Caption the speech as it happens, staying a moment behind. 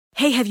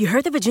Hey, have you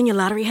heard the Virginia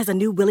Lottery has a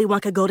new Willy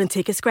Wonka golden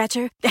ticket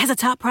scratcher that has a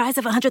top prize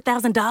of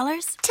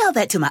 $100,000? Tell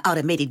that to my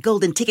automated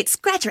golden ticket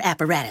scratcher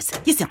apparatus.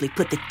 You simply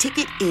put the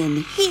ticket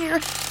in here,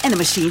 and the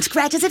machine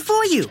scratches it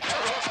for you.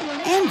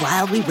 And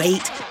while we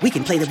wait, we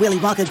can play the Willy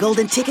Wonka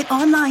golden ticket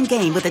online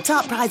game with a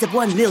top prize of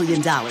 $1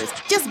 million.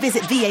 Just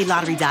visit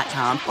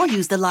VALottery.com or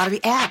use the lottery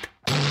app.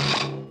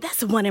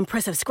 That's one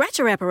impressive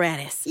scratcher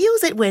apparatus.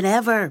 Use it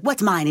whenever.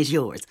 What's mine is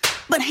yours.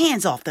 But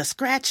hands off the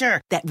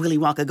scratcher. That Willy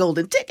Wonka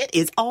golden ticket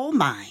is all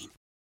mine.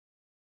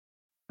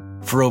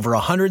 For over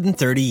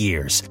 130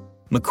 years,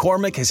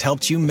 McCormick has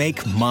helped you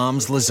make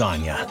Mom's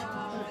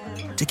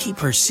lasagna to keep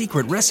her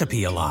secret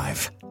recipe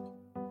alive.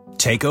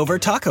 Take over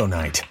taco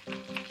night.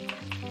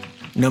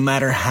 No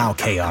matter how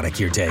chaotic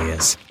your day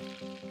is.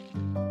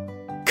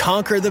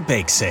 Conquer the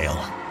bake sale,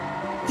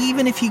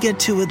 even if you get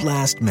to it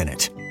last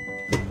minute.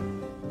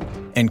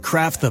 And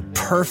craft the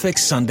perfect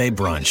Sunday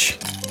brunch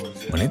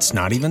when it's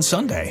not even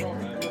Sunday.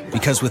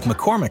 Because with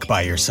McCormick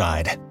by your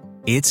side,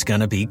 it's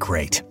gonna be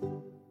great.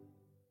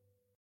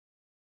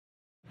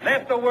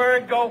 Let the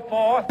word go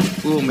forth.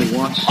 Fool me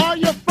once. Are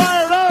you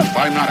fired up?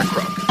 I'm not a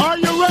crook. Are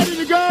you ready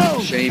to go?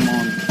 Shame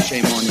on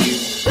you.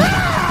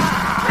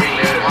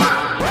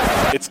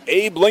 It's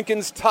Abe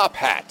Lincoln's Top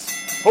Hat,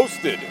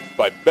 hosted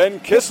by Ben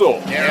Kissel.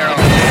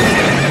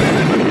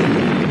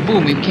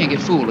 Fool me, we can't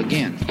get fooled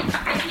again.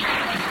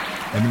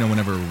 Let me know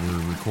whenever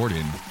we're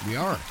recording. We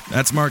are.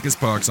 That's Marcus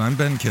Parks. I'm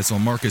Ben Kissel.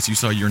 Marcus, you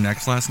saw Your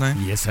Next last night?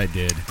 Yes, I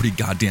did. Pretty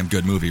goddamn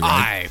good movie,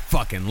 right? I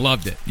fucking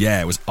loved it. Yeah,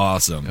 it was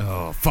awesome.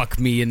 Oh, fuck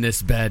me in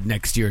this bed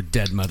next to your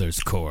dead mother's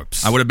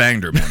corpse. I would have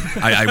banged her, man.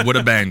 I would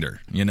have banged her,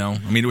 you know?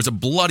 I mean, it was a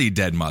bloody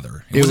dead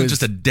mother. It wasn't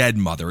just a dead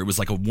mother. It was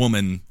like a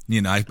woman,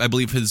 you know. I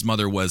believe his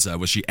mother was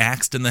she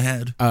axed in the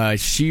head?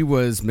 She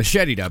was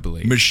macheted, I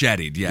believe.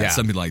 Macheted, yeah,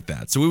 something like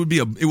that. So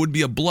it would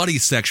be a bloody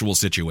sexual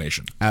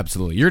situation.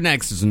 Absolutely. Your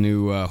Next is a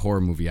new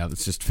horror movie out.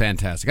 It's just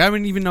fantastic. I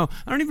don't even know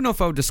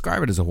if I would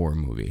describe it as a horror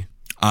movie.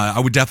 I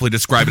would definitely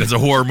describe it as a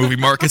horror movie,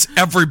 Marcus.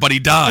 Everybody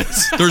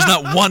dies. There's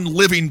not one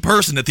living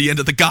person at the end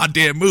of the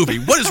goddamn movie.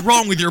 What is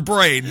wrong with your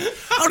brain?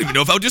 I don't even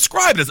know if I would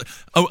describe it as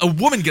a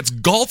woman gets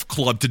golf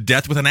clubbed to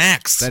death with an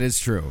axe. That is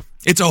true.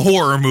 It's a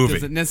horror movie.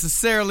 Does it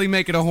necessarily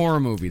make it a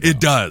horror movie, though? It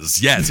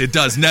does. Yes, it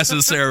does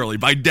necessarily.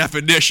 By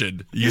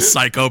definition, you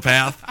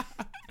psychopath.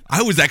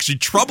 I was actually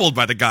troubled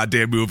by the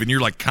goddamn movie, and you're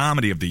like,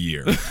 comedy of the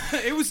year.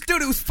 It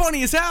was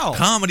funny as hell.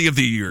 Comedy of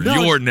the year. No,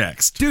 You're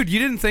next. Dude, you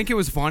didn't think it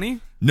was funny?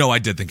 No, I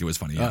did think it was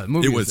funny. Yeah.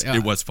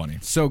 It was funny.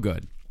 So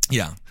good.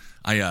 Yeah.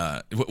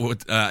 I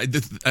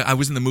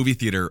was in the movie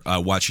theater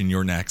watching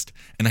You're Next,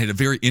 and I had a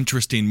very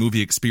interesting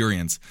movie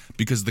experience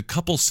because the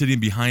couple sitting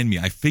behind me,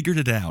 I figured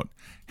it out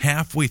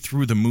halfway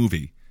through the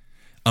movie.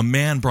 A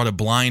man brought a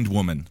blind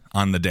woman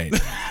on the date.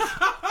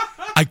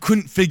 I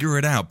couldn't figure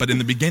it out, but in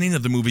the beginning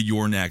of the movie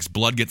You're Next,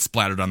 blood gets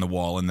splattered on the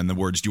wall, and then the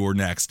words You're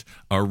Next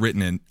are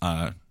written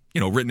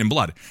in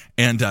blood.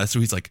 And so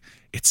he's like,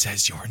 it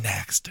says You're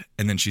Next.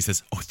 And then she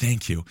says, oh,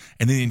 thank you.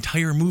 And then the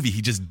entire movie,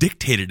 he just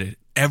dictated it,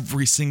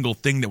 every single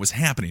thing that was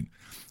happening.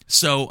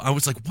 So I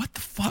was like, what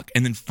the fuck?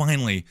 And then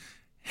finally,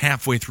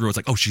 halfway through, I was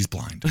like, oh, she's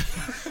blind.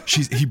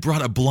 He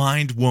brought a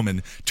blind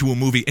woman to a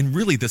movie, and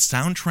really the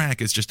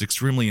soundtrack is just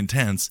extremely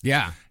intense.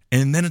 Yeah.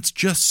 And then it's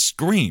just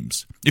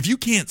screams. If you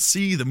can't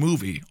see the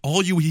movie,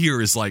 all you hear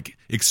is like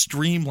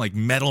extreme like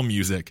metal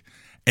music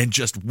and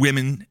just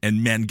women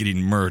and men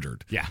getting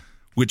murdered. Yeah.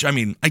 Which, I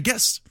mean, I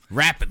guess...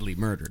 Rapidly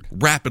murdered.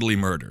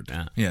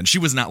 Yeah, and she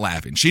was not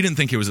laughing. She didn't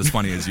think it was as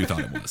funny as you thought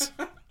it was.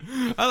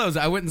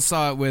 I went and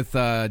saw it with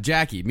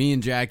Jackie. Me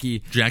and Jackie.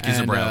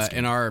 Zabrowski.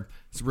 And our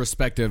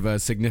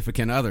respective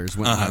significant others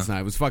went last night.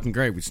 It was fucking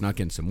great. We snuck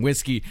in some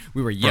whiskey.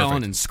 We were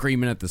yelling and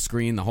screaming at the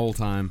screen the whole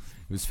time.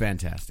 It was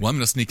fantastic. Well, I'm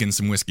going to sneak in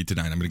some whiskey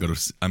tonight. I'm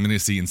going to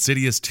see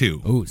Insidious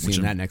 2. Oh,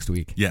 seeing that next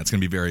week. Yeah, it's going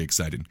to be very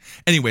exciting.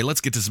 Anyway, let's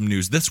get to some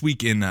news. This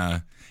week in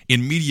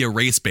media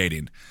race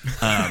baiting,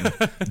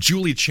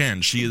 Julie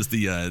Chen, she is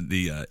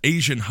the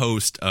Asian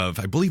host of,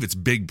 I believe it's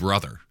Big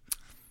Brother.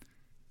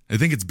 I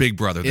think it's Big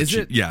Brother. Is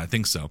it? Yeah, I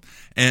think so.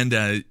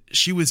 And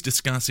she was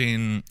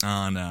discussing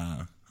on,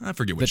 I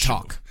forget what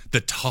show.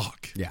 The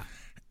Talk. Yeah.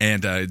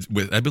 And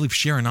I believe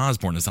Sharon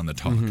Osbourne is on The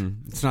Talk.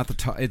 Mm-hmm.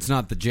 It's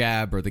not the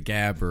Jab or the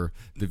Gab or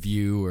the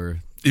View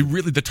or...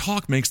 The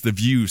Talk makes The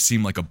View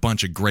seem like a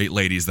bunch of great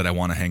ladies that I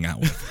want to hang out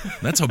with.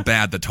 That's how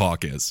bad The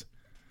Talk is.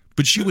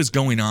 But she was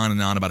going on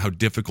and on about how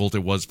difficult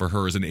it was for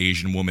her as an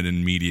Asian woman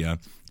in media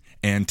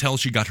until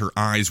she got her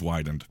eyes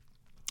widened.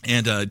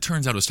 And it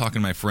turns out I was talking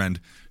to my friend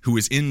who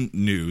was in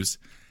news,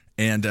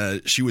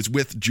 and she was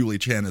with Julie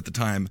Chen at the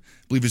time.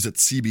 I believe it was at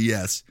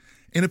CBS.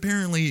 And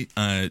apparently,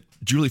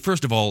 Julie,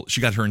 first of all,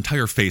 she got her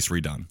entire face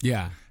redone.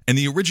 Yeah. And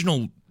the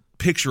original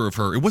picture of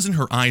her, it wasn't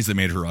her eyes that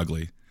made her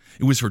ugly.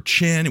 It was her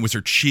chin. It was her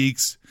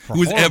cheeks. Her it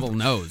was horrible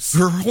nose.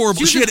 Her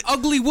horrible. She was an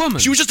ugly woman.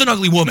 She was just an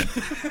ugly woman.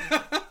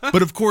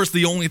 But of course,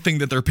 the only thing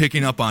that they're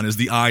picking up on is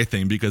the eye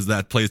thing because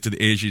that plays to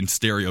the Asian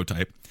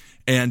stereotype.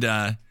 And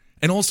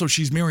also,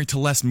 she's married to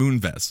Les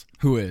Moonves.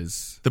 Who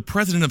is? The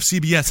president of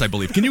CBS, I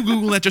believe. Can you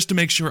Google that just to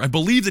make sure? I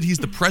believe that he's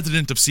the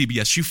president of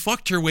CBS. She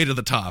fucked her way to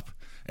the top.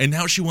 And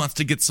now she wants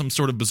to get some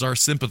sort of bizarre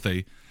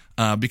sympathy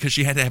because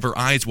she had to have her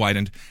eyes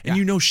widened. And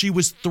you know, she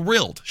was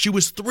thrilled. She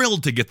was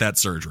thrilled to get that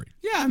surgery.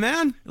 Yeah,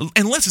 man.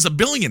 And Les is a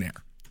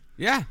billionaire.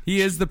 Yeah, he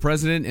is the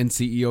president and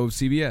CEO of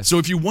CBS. So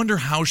if you wonder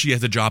how she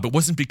has a job, it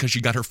wasn't because she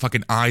got her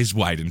fucking eyes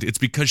widened. It's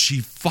because she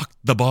fucked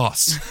the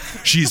boss.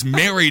 She's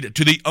married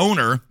to the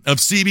owner of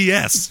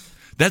CBS.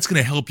 That's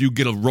going to help you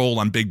get a role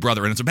on Big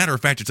Brother. And as a matter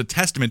of fact, it's a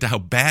testament to how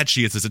bad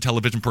she is as a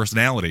television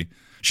personality.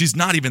 She's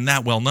not even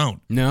that well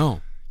known. No.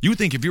 You would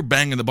think if you're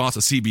banging the boss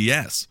of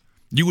CBS,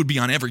 you would be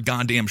on every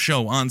goddamn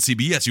show on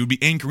CBS. You would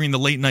be anchoring the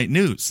late night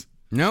news.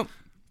 Nope.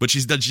 But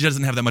she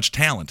doesn't have that much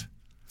talent.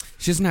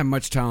 She doesn't have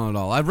much talent at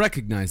all. I've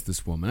recognized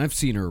this woman. I've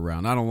seen her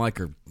around. I don't like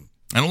her.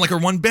 I don't like her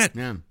one bit.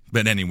 Yeah.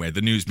 But anyway,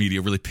 the news media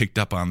really picked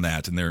up on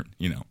that. And they're,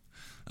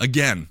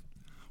 again,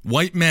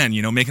 white men,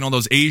 making all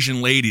those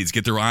Asian ladies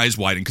get their eyes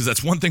widened. Because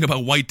that's one thing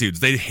about white dudes.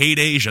 They hate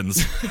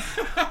Asians.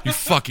 You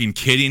fucking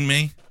kidding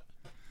me?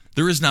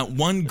 There is not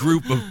one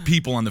group of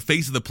people on the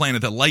face of the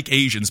planet that like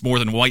Asians more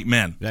than white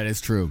men. That is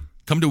true.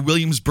 Come to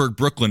Williamsburg,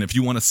 Brooklyn if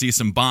you want to see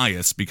some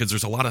bias. Because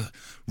there's a lot of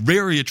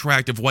very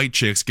attractive white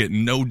chicks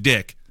getting no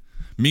dick.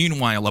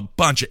 Meanwhile, a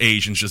bunch of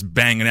Asians just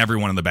banging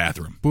everyone in the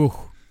bathroom. Ooh.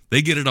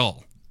 They get it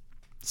all.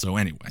 So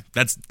anyway,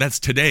 that's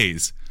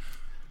today's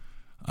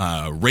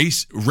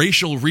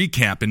racial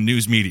recap in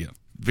news media.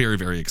 Very,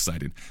 very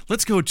excited.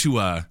 Let's go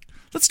to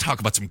let's talk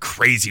about some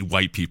crazy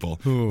white people.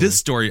 Ooh. This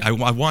story, I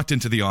walked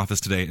into the office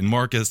today, and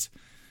Marcus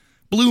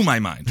blew my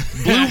mind.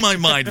 Blew my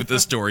mind with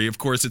this story. Of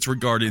course, it's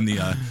regarding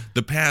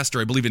the pastor,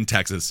 I believe in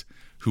Texas,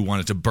 who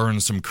wanted to burn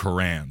some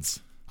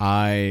Korans.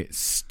 I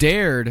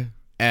stared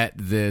at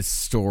this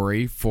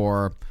story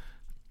for,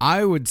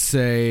 I would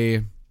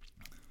say,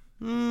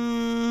 wait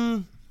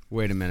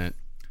a minute.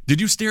 Did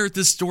you stare at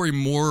this story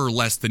more or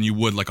less than you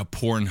would like a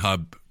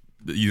Pornhub,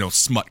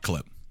 smut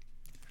clip?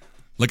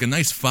 Like a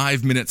nice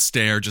 5-minute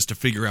stare just to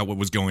figure out what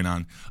was going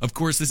on. Of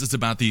course, this is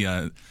about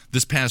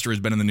this pastor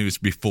has been in the news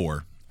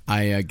before.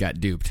 I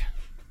got duped.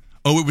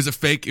 Oh, it was a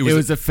fake. It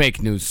was a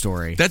fake news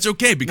story. That's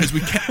okay because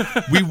we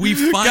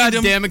find God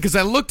him. damn it! Because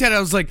I looked at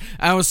it,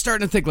 I was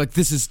starting to think like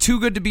this is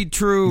too good to be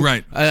true.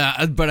 Right.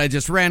 But I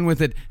just ran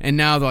with it, and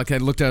now I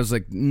looked at it, I was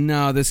like,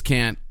 no, this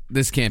can't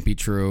be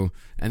true.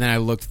 And then I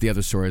looked at the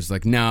other stories,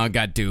 like, no, I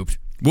got duped.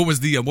 What was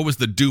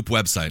the dupe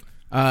website?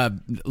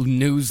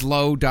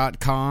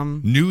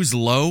 Newslow.com.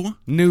 Newslow?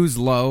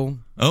 Newslow.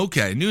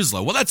 Okay,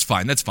 Newslow. Well, that's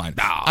fine. That's fine.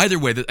 Either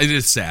way, it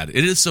is sad.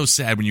 It is so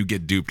sad when you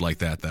get duped like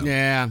that, though.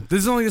 Yeah. This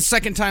is only the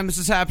second time this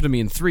has happened to me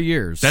in 3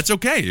 years. That's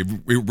okay. It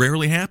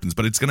rarely happens,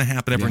 but it's going to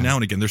happen every now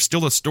and again. There's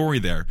still a story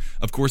there.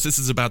 Of course, this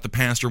is about the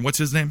pastor. What's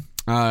his name?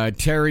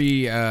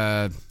 Terry...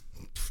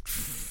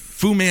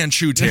 Fu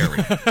Manchu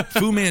Terry.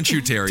 Fu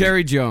Manchu Terry.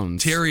 Terry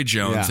Jones. Terry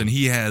Jones, yeah. And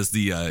he has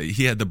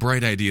he had the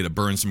bright idea to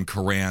burn some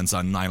Korans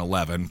on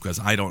 9/11 because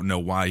I don't know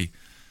why.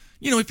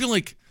 I feel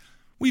like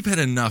we've had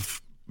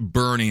enough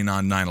burning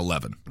on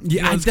 9/11.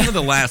 Yeah, it's kind of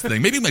the last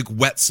thing. Maybe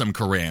wet some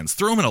Korans,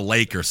 throw them in a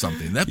lake or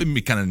something. That would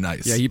be kind of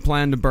nice. Yeah, he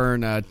planned to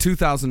burn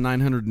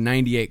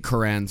 2,998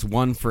 Korans,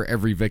 one for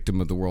every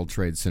victim of the World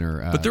Trade Center.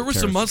 But there were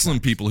some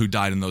Muslim people who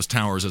died in those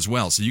towers as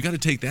well, so you got to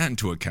take that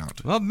into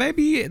account. Well,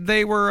 maybe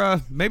they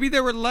were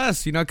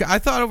less. I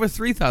thought over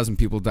 3,000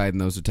 people died in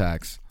those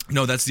attacks.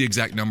 No, that's the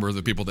exact number of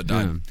the people that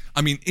died. Yeah.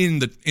 I mean, in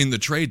the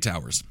trade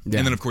towers. Yeah.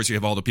 And then, of course, you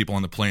have all the people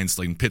on the planes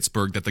like in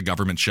Pittsburgh that the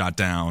government shot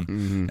down.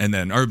 Mm-hmm. And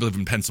then, or I believe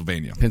in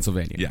Pennsylvania.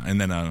 Yeah, and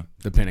then...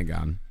 the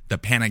Pentagon. The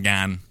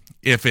Pentagon,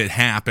 if it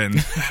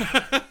happened.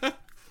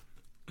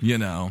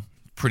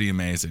 Pretty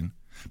amazing.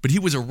 But he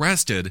was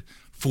arrested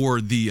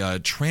for the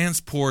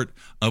transport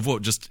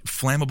of just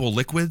flammable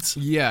liquids?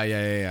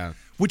 Yeah.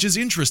 Which is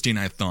interesting,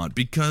 I thought,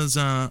 because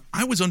I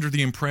was under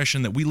the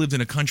impression that we lived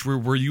in a country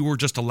where you were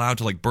just allowed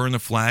to burn the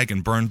flag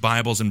and burn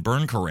Bibles and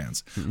burn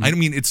Korans. Mm-hmm. I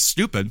mean, it's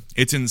stupid.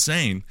 It's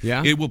insane.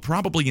 Yeah. It will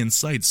probably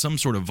incite some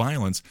sort of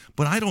violence,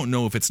 but I don't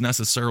know if it's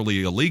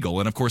necessarily illegal.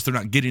 And, of course, they're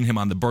not getting him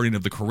on the burning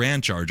of the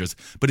Koran charges.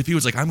 But if he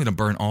was like, I'm going to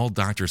burn all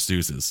Dr.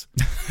 Seuss's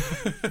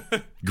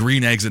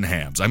green eggs and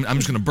hams. I'm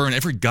just going to burn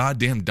every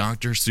goddamn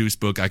Dr. Seuss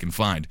book I can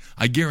find.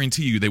 I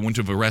guarantee you they wouldn't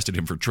have arrested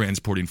him for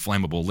transporting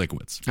flammable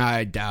liquids.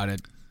 I doubt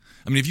it.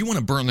 I mean, if you want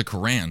to burn the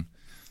Koran,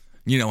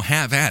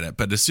 have at it.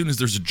 But as soon as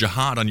there's a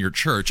jihad on your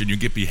church and you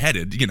get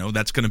beheaded,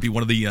 that's going to be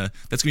one of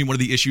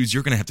the issues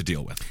you're going to have to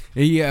deal with.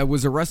 He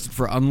was arrested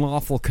for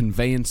unlawful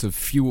conveyance of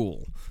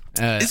fuel.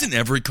 Isn't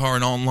every car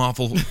an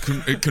unlawful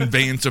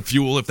conveyance of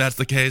fuel? If that's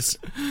the case,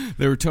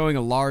 they were towing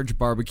a large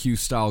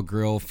barbecue-style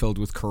grill filled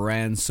with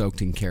Koran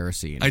soaked in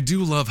kerosene. I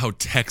do love how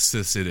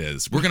Texas it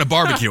is. We're going to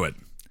barbecue it.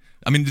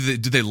 I mean, do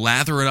they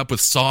lather it up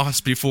with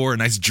sauce before, a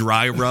nice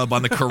dry rub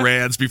on the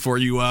Korans before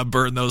you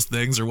burn those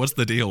things, or what's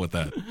the deal with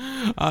that?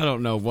 I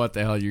don't know what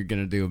the hell you're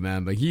gonna do,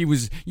 man. But you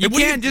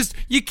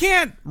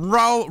can't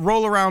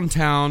roll around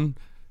town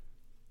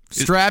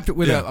strapped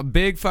with a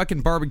big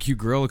fucking barbecue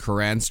grill, a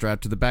Koran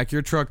strapped to the back of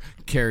your truck,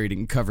 carried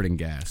and covered in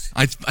gas.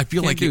 I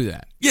feel like do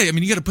that. Yeah, I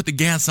mean, you got to put the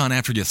gas on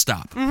after you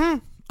stop.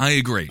 Mm-hmm. I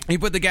agree. You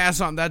put the gas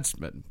on. That's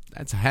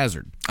that's a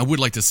hazard. I would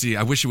like to see.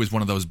 I wish it was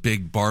one of those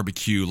big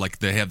barbecue, like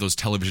they have those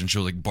television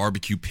shows like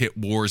Barbecue Pit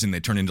Wars, and they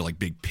turn into like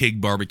big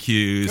pig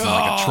barbecues and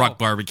like a truck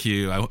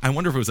barbecue. I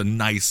wonder if it was a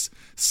nice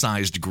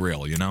sized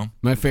grill. You know,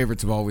 my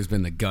favorites have always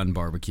been the gun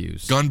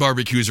barbecues. Gun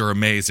barbecues are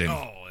amazing.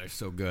 Oh, they're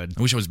so good.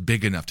 I wish I was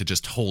big enough to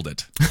just hold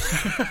it,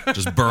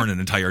 just burn an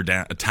entire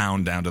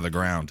town down to the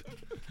ground.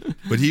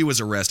 But he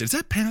was arrested. Is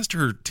that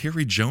Pastor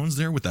Terry Jones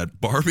there with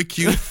that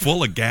barbecue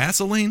full of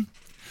gasoline?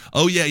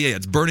 Oh, yeah.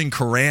 It's Burning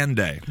Koran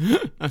Day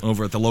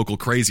over at the local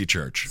Crazy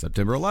Church.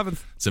 September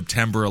 11th.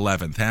 September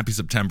 11th. Happy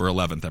September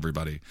 11th,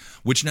 everybody.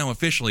 Which now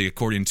officially,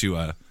 according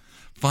to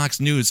Fox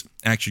News,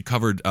 actually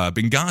covered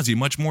Benghazi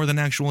much more than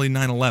actually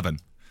 9/11,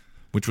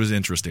 which was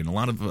interesting. A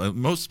lot of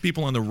most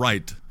people on the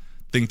right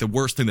think the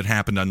worst thing that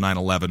happened on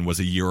 9/11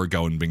 was a year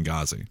ago in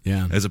Benghazi,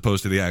 as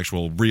opposed to the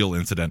actual real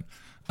incident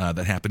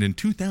that happened in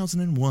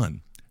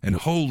 2001. And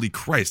holy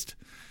Christ,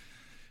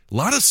 a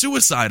lot of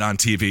suicide on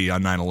TV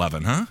on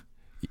 9/11, huh?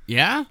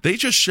 Yeah? They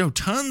just show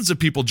tons of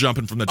people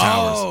jumping from the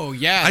towers. Oh,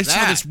 yeah, I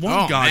saw this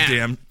one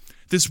man.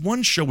 This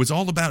one show was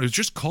all about, it was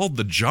just called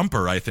The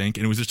Jumper, I think,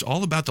 and it was just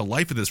all about the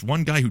life of this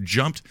one guy who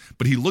jumped,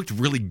 but he looked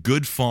really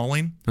good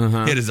falling. He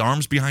had his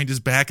arms behind his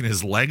back, and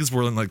his legs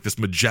were in like this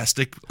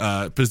majestic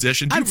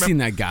position. I've seen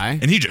that guy.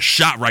 And he just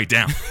shot right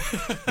down.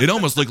 It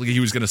almost looked like he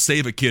was going to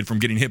save a kid from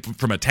getting hit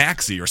from a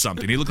taxi or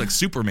something. He looked like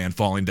Superman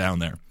falling down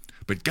there.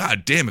 But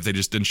god damn if they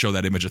just didn't show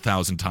that image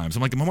 1,000 times.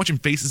 I'm like, am I watching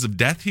Faces of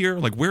Death here?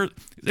 Like, where?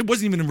 It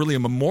wasn't even really a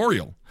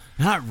memorial.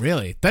 Not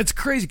really. That's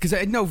crazy because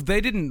no,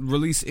 they didn't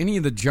release any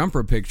of the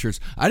jumper pictures.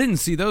 I didn't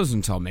see those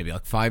until maybe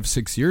like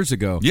 5-6 years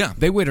ago. Yeah.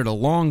 They waited a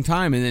long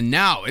time, and then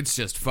now it's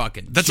just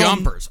fucking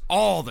jumpers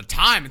all the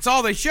time. It's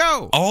all they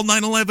show. All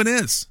 9/11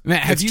 is.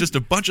 Man, it's just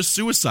a bunch of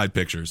suicide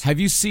pictures.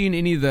 Have you seen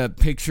any of the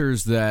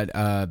pictures that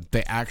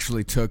they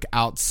actually took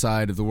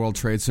outside of the World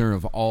Trade Center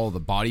of all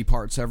the body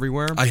parts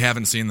everywhere? I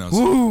haven't seen those.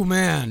 Ooh,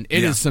 man.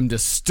 It is some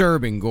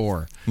disturbing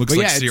gore. Looks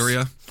like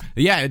Syria.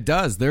 Yeah, it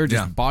does. There are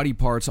just body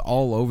parts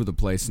all over the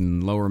place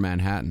in lower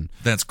Manhattan.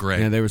 That's great.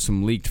 Yeah, there were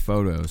some leaked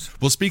photos.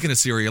 Well, speaking of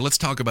Syria, let's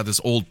talk about this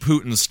old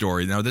Putin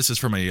story. Now, this is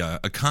from a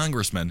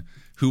congressman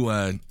who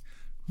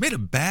made a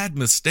bad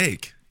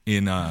mistake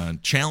in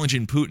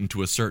challenging Putin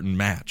to a certain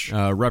match.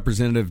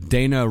 Representative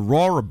Dana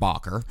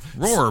Rohrabacher.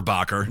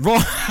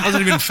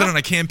 Doesn't even fit on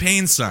a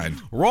campaign sign.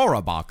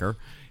 Rohrabacher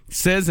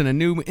says in a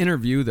new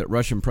interview that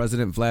Russian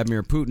President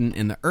Vladimir Putin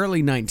in the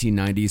early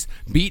 1990s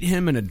beat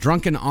him in a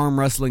drunken arm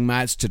wrestling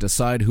match to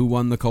decide who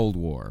won the Cold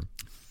War.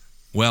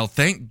 Well,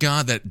 thank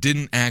God that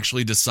didn't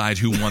actually decide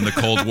who won the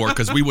Cold War,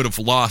 because we would have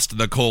lost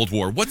the Cold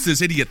War. What's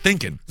this idiot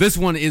thinking? This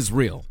one is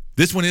real.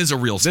 This one is a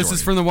real story. This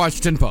is from the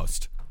Washington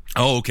Post.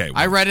 Oh, okay.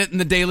 Well, I read it in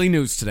the Daily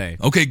News today.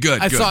 Okay, good.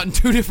 I saw it in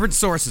 2 different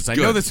sources. I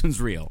know this one's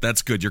real.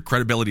 That's good. Your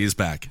credibility is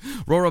back.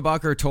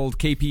 Rohrabacher told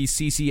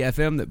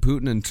KPCC-FM that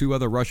Putin and 2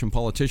 other Russian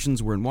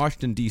politicians were in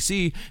Washington,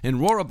 D.C., and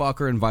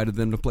Rohrabacher invited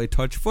them to play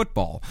touch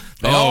football.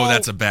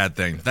 That's a bad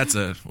thing. That's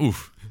a...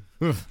 Oof.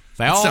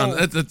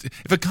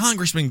 If a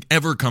congressman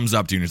ever comes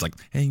up to you and he's like,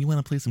 hey, you want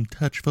to play some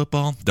touch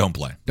football? Don't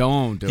play.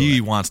 Don't do it.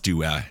 He wants to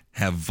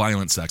have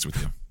violent sex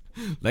with you.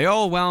 They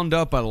all wound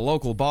up at a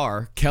local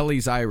bar,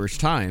 Kelly's Irish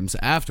Times,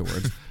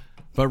 afterwards.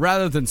 But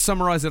rather than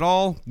summarize it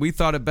all, we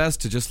thought it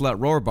best to just let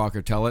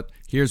Rohrabacher tell it.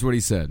 Here's what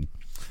he said.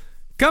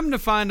 Come to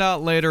find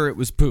out later, it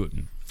was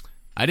Putin.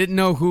 I didn't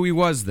know who he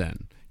was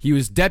then. He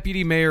was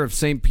deputy mayor of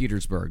St.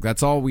 Petersburg.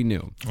 That's all we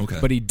knew. Okay.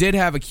 But he did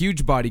have a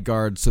huge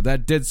bodyguard, so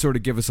that did sort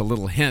of give us a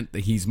little hint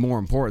that he's more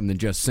important than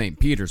just St.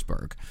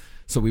 Petersburg.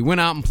 So we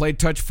went out and played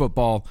touch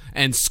football,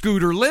 and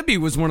Scooter Libby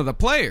was one of the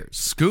players.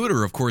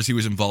 Scooter, of course, he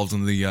was involved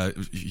in the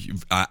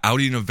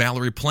outing of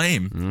Valerie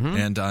Plame,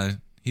 and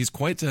he's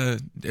quite.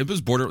 It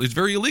was It's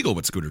very illegal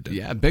what Scooter did.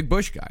 Yeah, big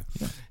Bush guy,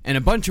 and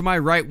a bunch of my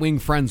right-wing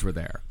friends were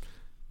there,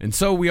 and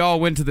so we all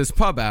went to this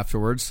pub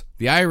afterwards,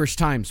 the Irish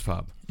Times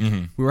pub.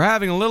 We were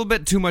having a little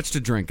bit too much to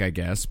drink, I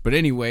guess, but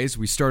anyways,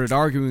 we started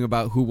arguing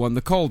about who won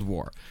the Cold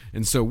War,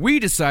 and so we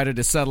decided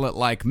to settle it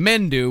like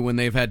men do when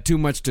they've had too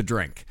much to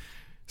drink.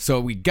 So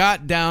we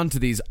got down to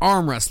these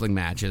arm wrestling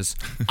matches.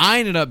 I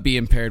ended up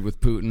being paired with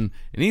Putin,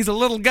 and he's a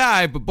little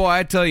guy, but boy,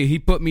 I tell you, he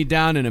put me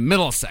down in a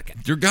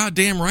millisecond. You're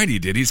goddamn right he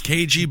did. He's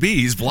KGB.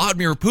 He's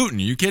Vladimir Putin.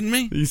 Are you kidding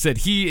me? He said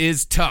he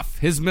is tough.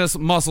 His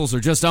muscles are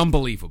just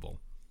unbelievable.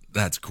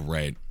 That's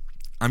great.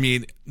 I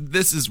mean,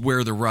 this is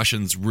where the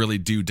Russians really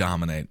do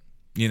dominate.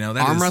 You know,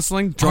 that arm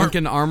wrestling?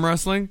 Drunken arm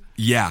wrestling?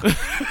 Yeah.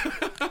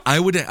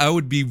 It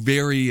would be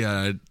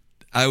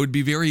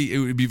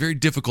very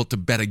difficult to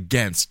bet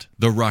against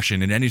the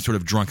Russian in any sort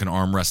of drunken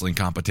arm wrestling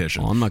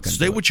competition. Oh, I'm not going to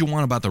say what you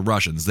want about the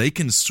Russians. They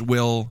can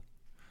swill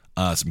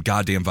some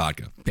goddamn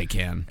vodka. They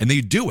can. And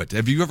they do it.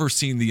 Have you ever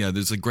seen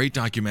there's a great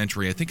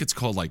documentary, I think it's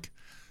called like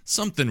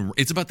something,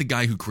 it's about the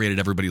guy who created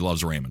Everybody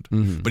Loves Raymond.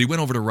 But he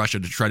went over to Russia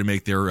to try to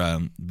make their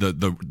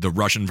the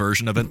Russian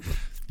version of it.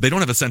 They don't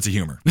have a sense of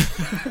humor.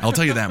 I'll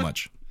tell you that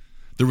much.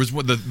 There was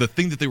the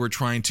thing that they were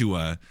trying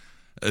to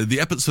the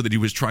episode that he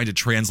was trying to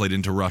translate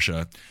into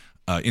Russia,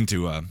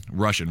 into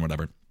Russian,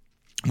 whatever,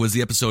 was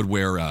the episode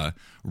where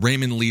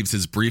Raymond leaves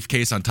his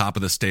briefcase on top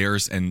of the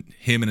stairs, and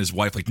him and his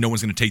wife, like, no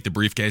one's going to take the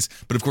briefcase.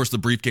 But of course, the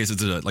briefcase is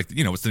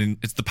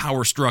it's the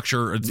power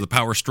structure, it's the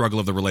power struggle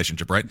of the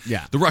relationship, right?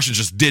 Yeah. The Russians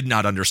just did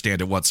not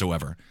understand it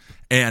whatsoever,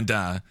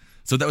 and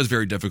so that was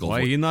very difficult.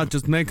 Why you not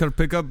just make her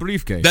pick up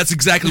briefcase? That's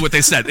exactly what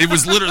they said. It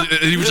was literally,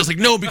 he was just like,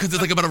 no, because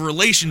it's like about a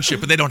relationship,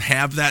 but they don't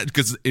have that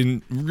because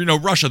in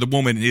Russia, the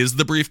woman is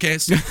the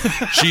briefcase.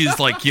 She's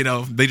like,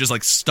 they just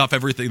like stuff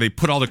everything. They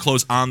put all the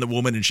clothes on the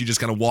woman, and she just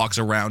kind of walks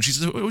around.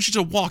 She's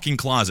a walking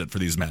closet for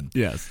these men.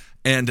 Yes.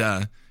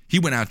 And he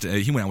went out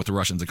with the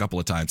Russians a couple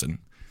of times, and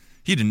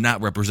he did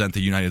not represent the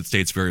United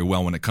States very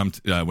well when it came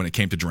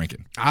to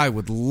drinking. I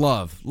would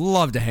love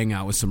to hang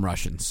out with some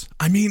Russians.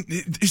 I mean,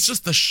 it's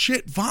just the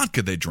shit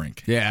vodka they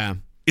drink. Yeah.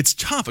 It's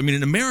tough. I mean,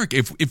 in America,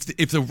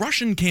 if the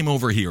Russian came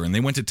over here and they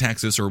went to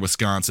Texas or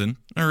Wisconsin,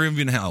 or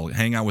even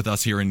hang out with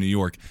us here in New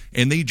York,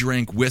 and they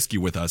drank whiskey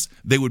with us,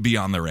 they would be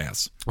on their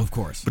ass. Of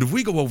course. But if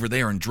we go over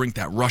there and drink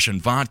that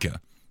Russian vodka,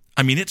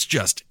 I mean, it's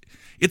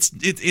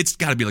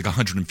got to be like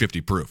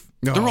 150 proof.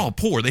 Oh. They're all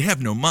poor. They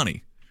have no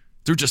money.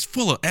 They're just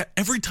full of.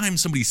 Every time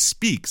somebody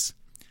speaks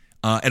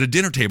at a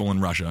dinner table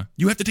in Russia,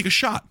 you have to take a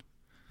shot.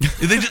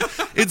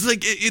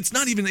 It's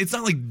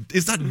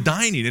not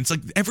dining. It's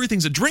like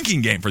everything's a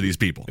drinking game for these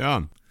people.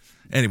 Yeah.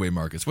 Anyway,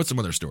 Marcus, what's some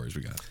other stories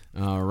we got?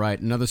 All right,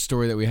 another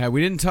story that we had.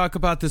 We didn't talk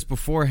about this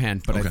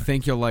beforehand, but okay. I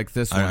think you'll like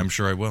this one. I'm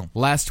sure I will.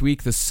 Last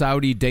week, the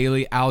Saudi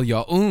daily Al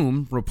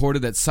Yaoum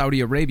reported that Saudi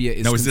Arabia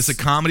is... Now, is this a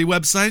comedy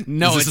website?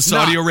 No, is this a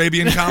Saudi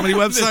Arabian comedy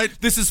website?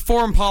 This is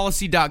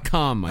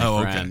foreignpolicy.com,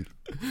 my friend. Okay.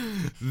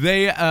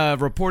 They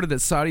reported that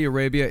Saudi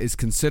Arabia is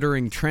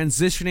considering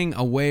transitioning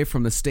away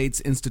from the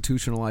state's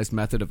institutionalized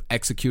method of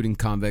executing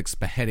convicts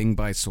beheading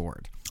by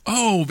sword.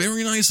 Oh,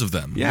 very nice of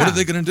them. Yeah. What are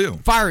they going to do?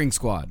 Firing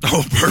squad.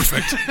 Oh,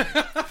 perfect.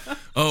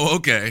 Oh,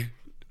 okay.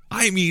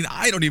 I mean,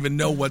 I don't even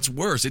know what's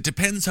worse. It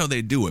depends how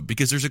they do it,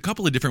 because there's a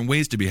couple of different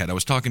ways to be had. I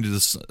was talking to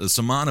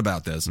Saman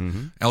about this.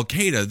 Mm-hmm.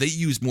 Al-Qaeda, they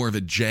use more of a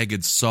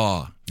jagged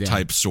saw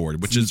type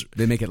sword, which is...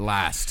 They make it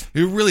last.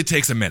 It really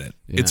takes a minute.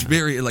 Yeah. It's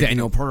very... like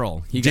Daniel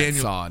Pearl, he got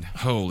sawed.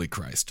 Holy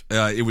Christ.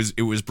 It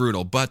was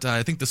brutal. But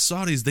I think the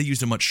Saudis, they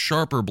used a much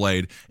sharper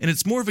blade, and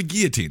it's more of a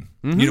guillotine.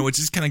 Mm-hmm. It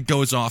just kind of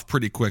goes off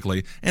pretty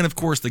quickly. And, of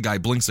course, the guy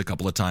blinks a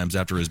couple of times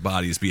after his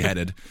body is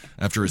beheaded,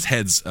 after his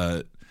head's...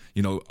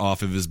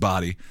 off of his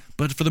body.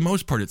 But for the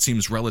most part, it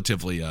seems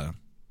relatively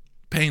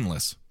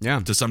painless. Yeah.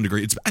 To some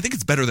degree. I think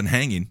it's better than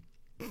hanging.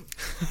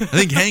 I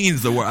think hanging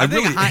is the worst.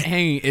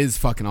 Hanging is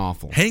fucking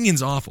awful.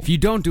 Hanging's awful. If you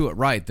don't do it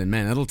right, then,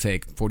 man, it'll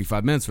take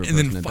 45 minutes for a person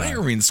to die. And then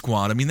firing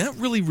squad, I mean, that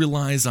really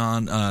relies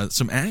on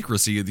some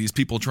accuracy of these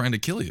people trying to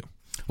kill you.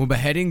 Well,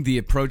 beheading, the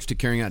approach to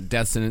carrying out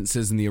death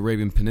sentences in the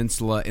Arabian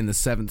Peninsula in the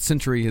 7th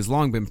century, has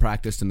long been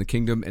practiced in the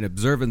kingdom in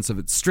observance of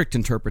its strict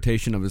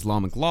interpretation of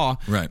Islamic law,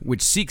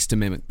 which seeks to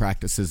mimic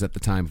practices at the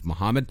time of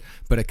Muhammad.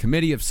 But a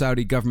committee of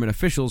Saudi government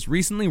officials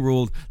recently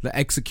ruled that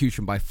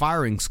execution by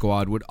firing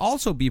squad would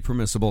also be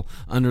permissible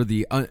under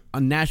the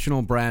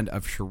national brand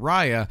of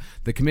Sharia.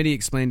 The committee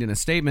explained in a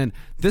statement,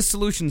 "This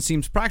solution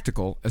seems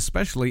practical,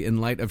 especially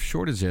in light of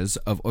shortages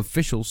of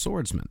official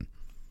swordsmen."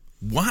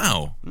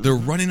 Wow. They're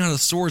running out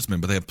of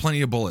swordsmen, but they have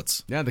plenty of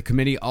bullets. Yeah, the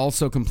committee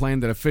also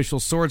complained that official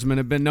swordsmen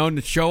have been known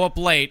to show up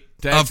late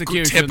to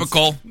executions.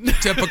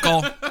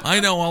 Typical.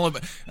 I know all of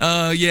it.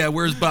 Yeah,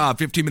 where's Bob?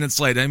 15 minutes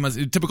late.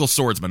 Typical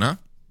swordsman, huh?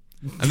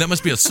 And that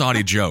must be a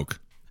Saudi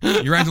joke.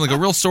 You're acting like a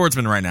real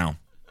swordsman right now.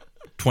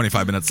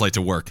 25 minutes late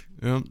to work.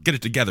 Yep. Get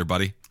it together,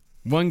 buddy.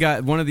 One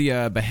of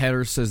the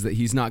beheaders says that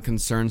he's not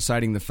concerned,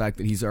 citing the fact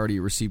that he's already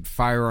received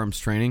firearms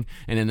training,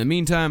 and in the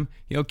meantime,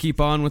 he'll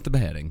keep on with the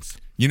beheadings.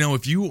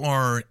 If you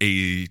are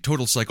a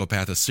total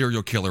psychopath, a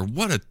serial killer,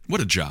 what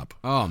a job.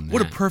 Oh, man.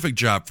 What a perfect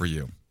job for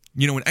you.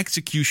 An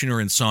executioner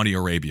in Saudi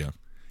Arabia.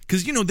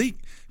 Because,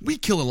 we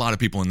kill a lot of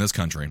people in this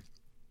country.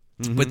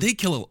 Mm-hmm. But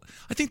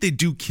I think they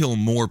do kill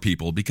more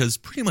people, because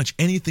pretty much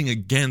anything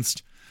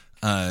against,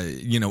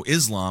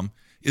 Islam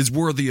is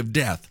worthy of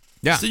death.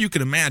 Yeah. So you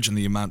can imagine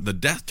the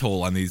death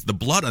toll on the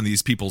blood on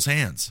these people's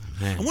hands.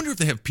 Man. I wonder if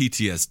they have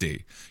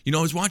PTSD. I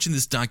was watching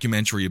this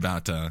documentary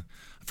about, I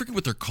forget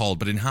what they're called,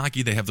 but in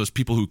hockey they have those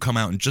people who come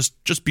out and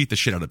just beat the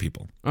shit out of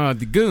people.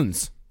 The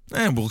goons.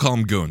 We'll call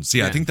them goons.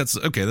 Yeah, I think that's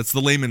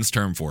the layman's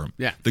term for them.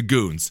 Yeah. The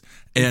goons.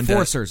 And,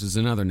 enforcers is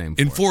another name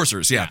for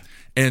enforcers, yeah.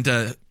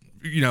 And,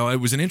 it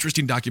was an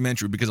interesting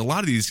documentary, because a lot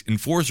of these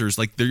enforcers,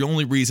 like, the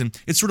only reason,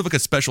 it's sort of like a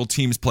special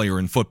teams player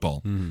in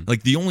football. Mm.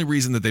 Like, the only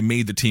reason that they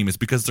made the team is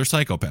because they're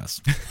psychopaths.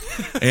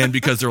 And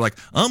because they're like,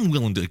 I'm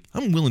willing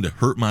to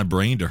hurt my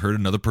brain to hurt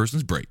another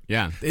person's brain.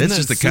 Yeah. That's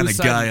just the kind of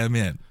guy I'm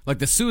in. Like,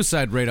 the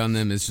suicide rate on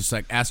them is just,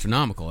 like,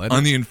 astronomical.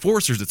 On the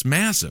enforcers, it's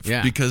massive.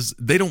 Yeah. Because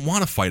they don't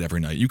want to fight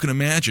every night. You can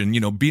imagine,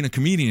 being a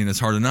comedian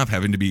is hard enough,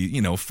 having to be,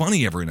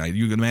 funny every night.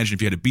 You can imagine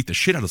if you had to beat the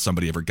shit out of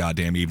somebody every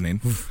goddamn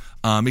evening.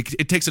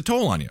 It takes a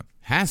toll on you.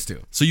 Has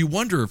to. So you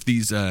wonder if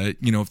these,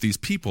 if these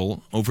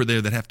people over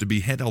there that have to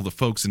behead all the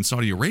folks in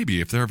Saudi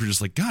Arabia, if they're ever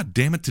just like, God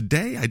damn it,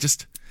 today,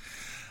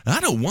 I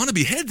don't want to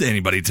behead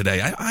anybody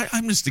today.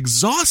 I'm just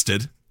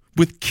exhausted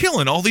with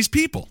killing all these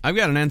people. I've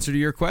got an answer to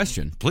your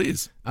question.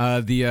 Please.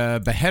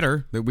 The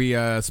beheader that we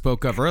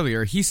spoke of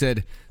earlier, he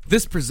said,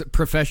 this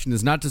profession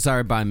is not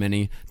desired by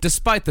many,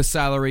 despite the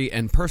salary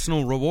and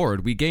personal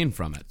reward we gain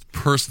from it.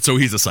 So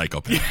he's a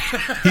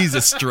psychopath. He's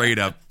a straight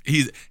up.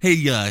 Hey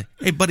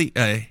buddy,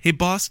 hey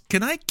boss,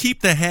 can I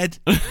keep the head?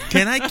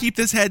 Can I keep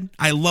this head?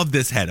 I love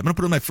this head. I'm gonna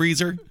put it in my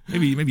freezer.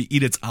 Maybe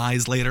eat its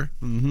eyes later.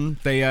 Mm-hmm.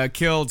 They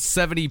killed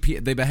 70.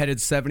 They beheaded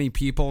 70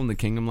 people in the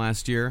kingdom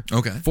last year.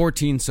 Okay,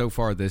 14 so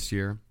far this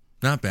year.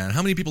 Not bad.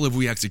 How many people have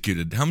we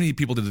executed? How many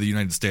people did the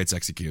United States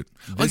execute?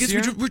 Well, I guess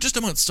we're just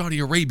about Saudi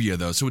Arabia,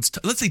 though. So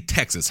let's say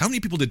Texas. How many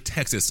people did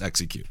Texas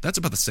execute? That's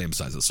about the same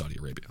size as Saudi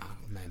Arabia. Oh,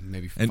 man,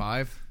 maybe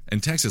 5.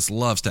 And Texas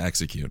loves to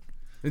execute.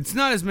 It's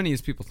not as many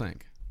as people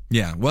think.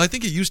 Yeah. Well, I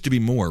think it used to be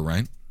more,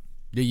 right?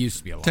 It used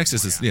to be a lot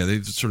Texas more, is, yeah,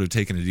 they've sort of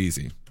taken it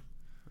easy.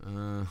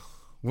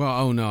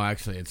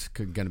 Actually, it's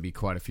going to be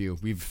quite a few.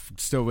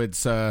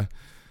 The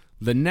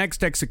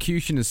next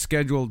execution is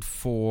scheduled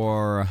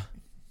for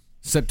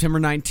September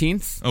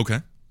 19th. Okay.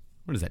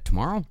 What is that,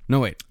 tomorrow?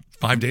 No, wait.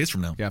 5 days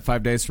from now. Yeah,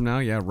 5 days from now.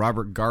 Yeah,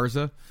 Robert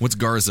Garza. What's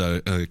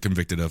Garza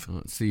convicted of?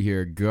 Let's see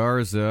here.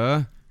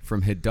 Garza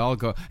from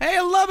Hidalgo. Hey,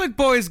 a Lubbock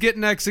boy's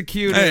getting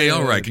executed. Hey,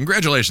 all right.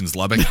 Congratulations,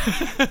 Lubbock.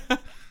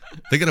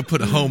 They got to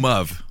put home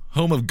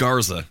of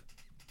Garza.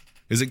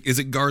 Is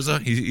it Garza?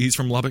 He's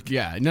from Lubbock?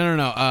 Yeah.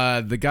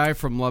 No. The guy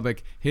from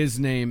Lubbock, his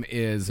name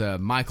is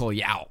Michael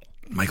Yao.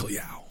 Michael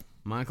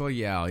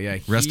Yao, yeah.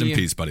 Rest in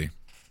peace, buddy.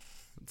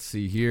 Let's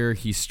see here.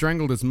 He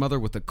strangled his mother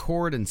with a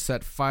cord and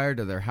set fire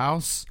to their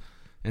house.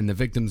 And the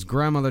victim's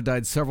grandmother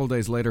died several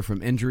days later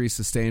from injuries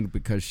sustained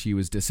because she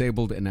was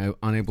disabled and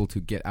unable to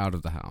get out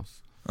of the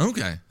house.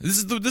 Okay. This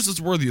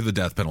is worthy of the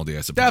death penalty,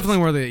 I suppose. Definitely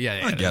worthy.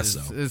 Yeah. I guess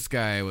so. This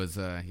guy was,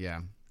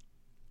 yeah.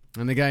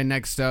 And the guy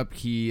next up,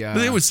 he... But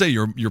they would say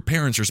your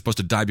parents are supposed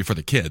to die before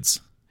the kids.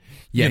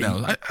 Yeah,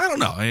 I don't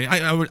know.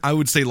 I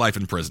would say life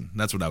in prison.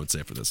 That's what I would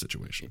say for this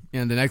situation.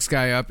 And the next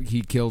guy up,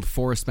 he killed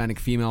 4 Hispanic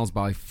females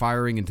by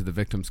firing into the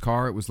victim's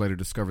car. It was later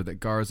discovered that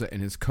Garza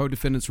and his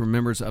co-defendants were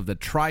members of the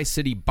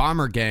Tri-City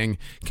Bomber Gang,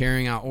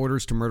 carrying out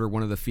orders to murder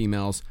one of the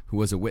females who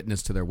was a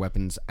witness to their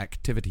weapons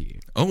activity.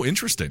 Oh,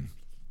 interesting.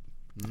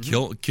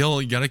 Mm-hmm.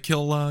 Kill. You gotta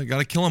kill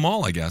them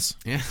all, I guess.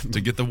 Yeah,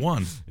 to get the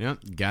one. Yeah,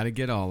 gotta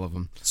get all of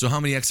them. So, how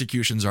many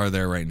executions are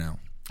there right now?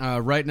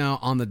 Right now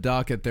on the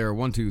docket, there are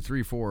 1, 2,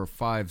 3, 4,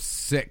 5,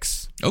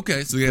 6.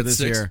 Okay, so we got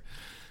 6. Year.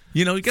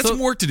 You got some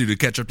work to do to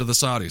catch up to the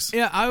Saudis.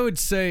 Yeah, I would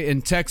say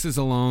in Texas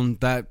alone,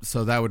 that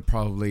would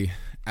probably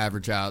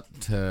average out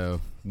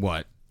to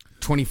what,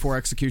 24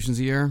 executions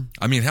a year.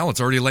 I mean, hell, it's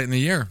already late in the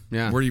year.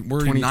 Yeah, we're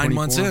 9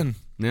 months in.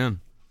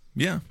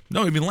 Yeah.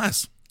 No, even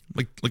less,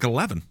 like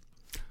 11.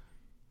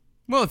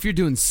 Well, if you're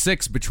doing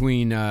 6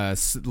 between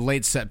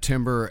late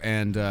September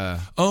and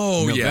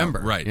November.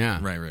 Right. Yeah.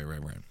 Right.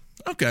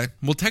 Okay.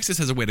 Well, Texas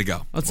has a way to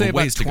go. Let's say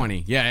about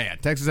 20. Yeah.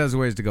 Texas has a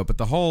ways to go, but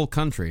the whole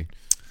country.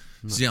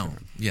 Yeah,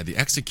 the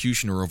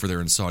executioner over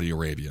there in Saudi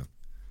Arabia.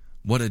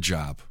 What a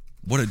job.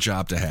 What a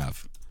job to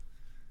have.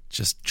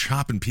 Just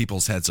chopping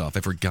people's heads off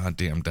every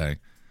goddamn day.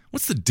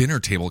 What's the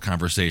dinner table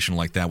conversation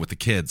like that with the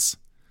kids?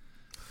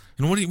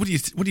 And what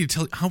do you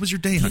tell? How was your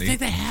day, honey? Do you think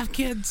they have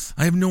kids?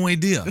 I have no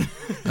idea.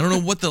 I don't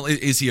know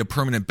is he a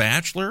permanent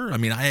bachelor? I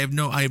mean, I have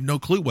no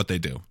clue what they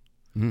do.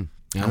 Mm-hmm.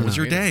 How was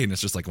your day? And it's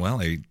just like, well,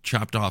 I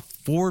chopped off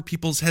 4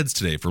 people's heads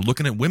today for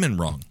looking at women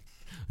wrong.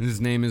 His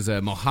name is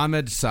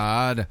Mohammed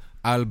Saad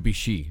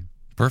al-Bishi.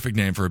 Perfect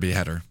name for a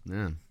beheader.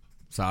 Yeah,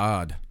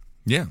 Saad.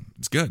 Yeah,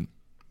 it's good.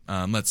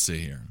 Let's see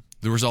here.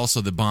 There was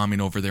also the bombing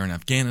over there in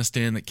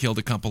Afghanistan that killed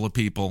a couple of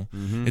people.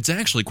 Mm-hmm. It's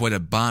actually quite a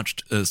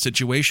botched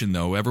situation,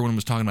 though. Everyone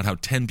was talking about how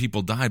 10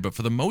 people died, but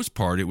for the most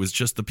part, it was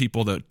just the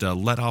people that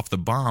let off the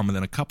bomb and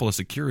then a couple of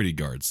security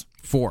guards.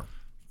 4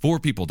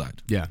 people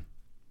died. Yeah.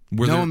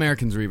 No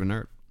Americans were even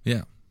hurt.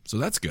 Yeah, so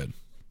that's good.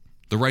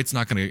 The right's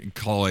not going to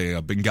call a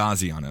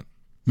Benghazi on it.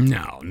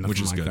 No, nothing which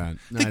is like good. That.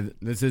 No,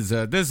 this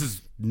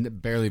is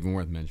barely even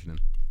worth mentioning.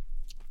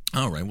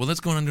 All right, well, let's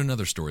go on to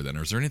another story then.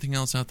 Is there anything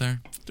else out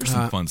there? There's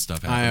some fun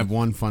stuff happening. I have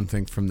one fun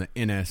thing from the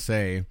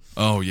NSA.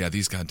 Oh, yeah,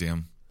 these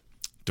goddamn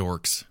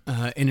dorks.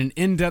 In an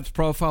in-depth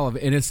profile of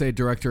NSA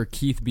Director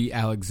Keith B.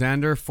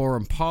 Alexander,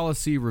 Foreign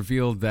Policy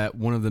revealed that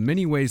one of the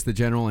many ways the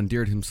general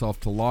endeared himself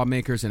to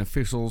lawmakers and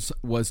officials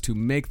was to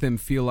make them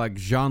feel like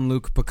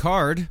Jean-Luc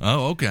Picard.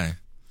 Oh, okay.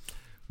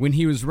 When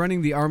he was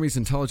running the Army's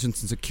Intelligence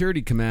and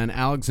Security Command,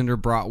 Alexander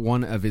brought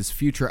one of his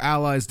future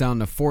allies down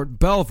to Fort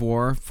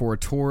Belvoir for a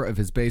tour of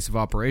his base of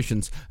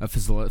operations, a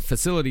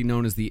facility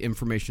known as the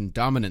Information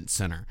Dominance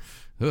Center.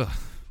 Ugh.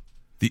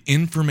 The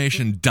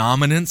Information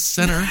Dominance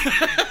Center?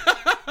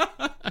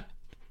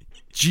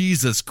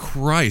 Jesus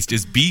Christ.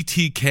 Is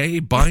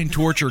BTK, Bind,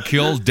 Torture,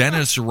 Kill,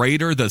 Dennis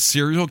Rader, the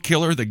serial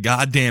killer, the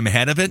goddamn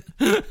head of it?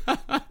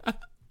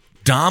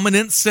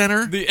 Dominance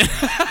Center?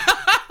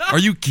 Are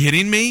you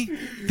kidding me?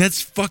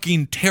 That's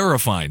fucking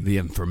terrifying. The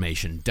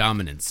Information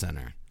Dominance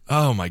Center.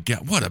 Oh my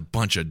God, what a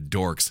bunch of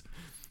dorks.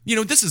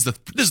 This is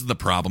the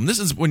problem. This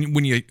is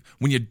when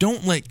you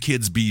don't let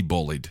kids be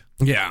bullied.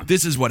 Yeah.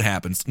 This is what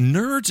happens.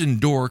 Nerds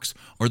and dorks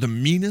are the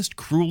meanest,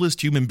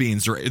 cruelest human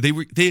beings.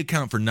 They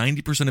account for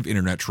 90% of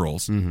internet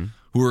trolls. Mm-hmm.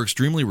 who are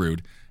extremely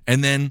rude,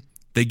 and then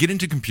they get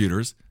into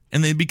computers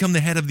and they become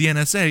the head of the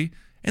NSA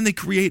and they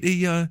create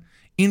a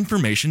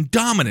information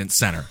dominance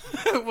center.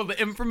 Well, the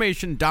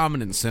Information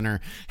Dominance Center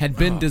had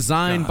been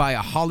designed by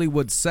a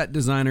Hollywood set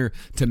designer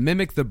to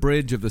mimic the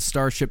bridge of the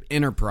Starship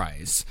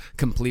Enterprise,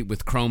 complete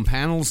with chrome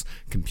panels,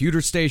 computer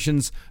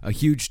stations, a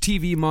huge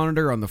TV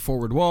monitor on the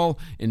forward wall,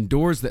 and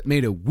doors that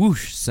made a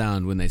whoosh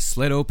sound when they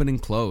slid open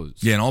and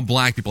closed. Yeah, and all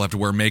black people have to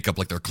wear makeup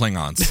like they're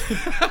Klingons.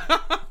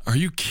 Are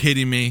you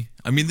kidding me?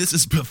 I mean, this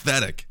is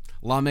pathetic.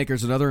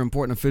 Lawmakers and other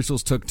important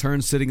officials took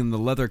turns sitting in the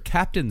leather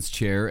captain's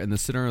chair in the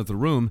center of the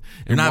room.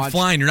 You're not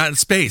flying. You're not in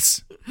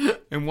space.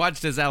 And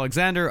watched as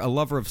Alexander, a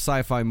lover of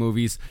sci-fi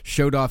movies,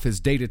 showed off his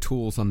data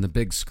tools on the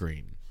big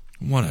screen.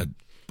 What a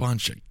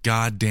bunch of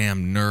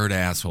goddamn nerd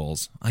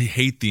assholes. I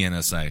hate the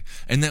NSA.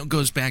 And that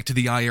goes back to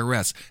the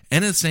IRS.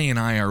 NSA and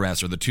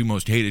IRS are the two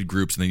most hated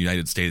groups in the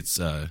United States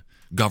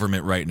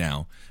government right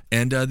now.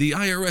 And the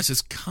IRS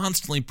is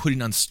constantly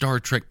putting on Star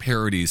Trek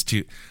parodies to...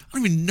 I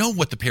don't even know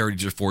what the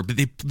parodies are for, but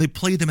they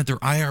play them at their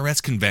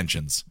IRS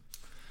conventions.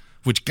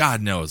 Which,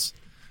 God knows,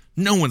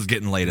 no one's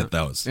getting laid at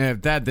those.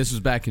 This was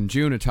back in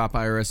June. A top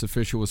IRS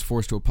official was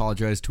forced to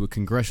apologize to a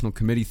congressional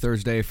committee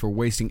Thursday for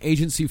wasting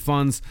agency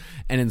funds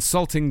and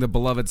insulting the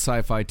beloved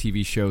sci-fi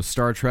TV show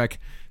Star Trek.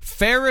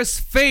 Ferris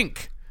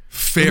Fink!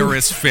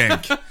 Ferris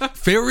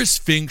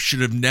Fink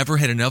should have never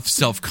had enough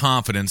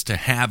self-confidence to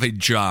have a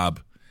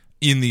job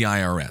in the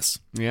IRS.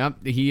 Yeah,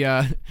 he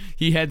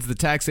heads the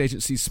tax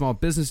agency's small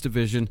business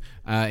division,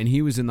 and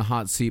he was in the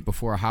hot seat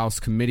before a House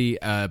committee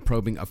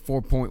probing a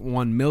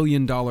 $4.1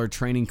 million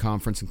training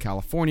conference in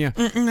California.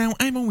 Now,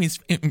 I've always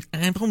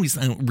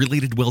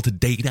related well to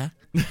Data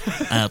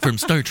from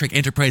Star Trek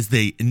Enterprise,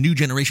 the new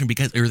generation,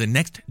 or the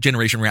next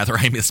generation, rather.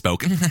 I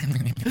misspoke.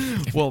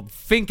 Well,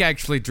 Fink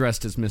actually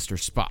dressed as Mr.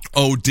 Spock.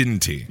 Oh,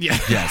 didn't he? Yeah.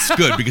 Yes,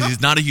 good, because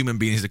he's not a human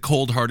being. He's a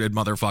cold-hearted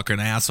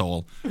motherfucking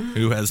asshole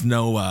who has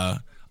no...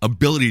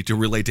 ability to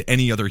relate to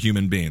any other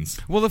human beings.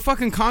 Well, the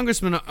fucking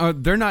congressmen,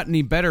 they're not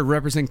any better.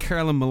 Representative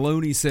Carolyn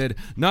Maloney said,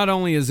 not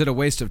only is it a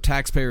waste of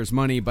taxpayers'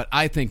 money, but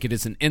I think it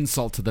is an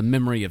insult to the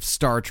memory of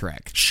Star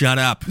Trek. Shut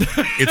up.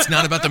 It's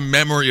not about the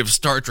memory of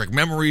Star Trek.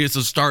 Memories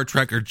of Star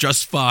Trek are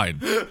just fine.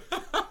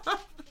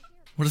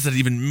 What does that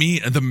even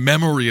mean? The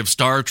memory of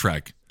Star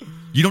Trek.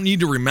 You don't need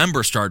to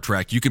remember Star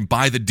Trek. You can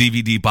buy the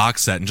DVD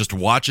box set and just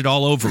watch it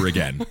all over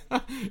again.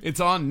 It's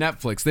on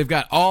Netflix. They've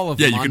got all of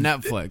them on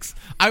Netflix.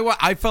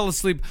 I fell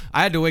asleep.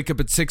 I had to wake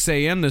up at 6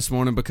 a.m. this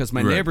morning because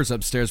my neighbors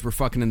upstairs were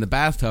fucking in the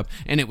bathtub,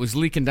 and it was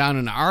leaking down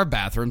into our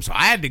bathroom, so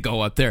I had to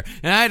go up there.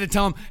 And I had to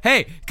tell them,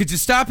 hey, could you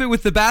stop it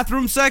with the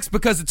bathroom sex?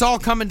 Because it's all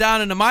coming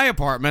down into my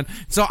apartment.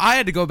 So I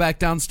had to go back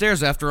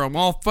downstairs after I'm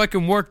all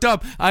fucking worked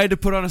up. I had to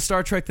put on a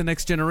Star Trek The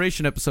Next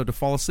Generation episode to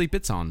fall asleep.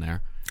 It's on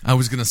there. I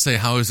was going to say,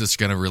 how is this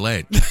going to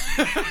relate?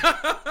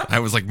 I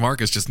was like,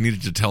 Marcus just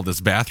needed to tell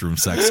this bathroom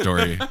sex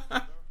story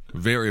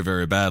very,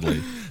 very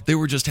badly. They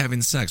were just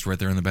having sex right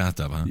there in the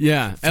bathtub, huh?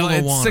 Yeah,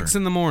 at water. 6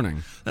 in the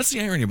morning. That's the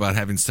irony about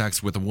having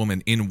sex with a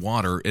woman in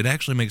water. It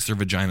actually makes their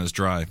vaginas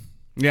dry.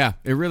 Yeah,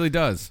 it really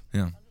does.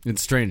 Yeah.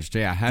 It's strange.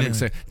 Yeah, having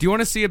sex. Do you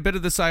want to see a bit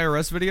of this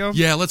IRS video?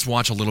 Yeah, let's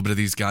watch a little bit of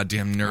these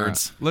goddamn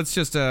nerds. Let's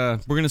just, we're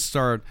going to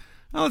start,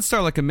 let's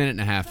start like a minute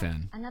and a half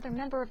in. Another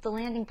member of the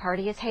landing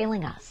party is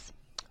hailing us.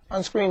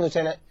 On screen,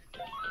 Lieutenant.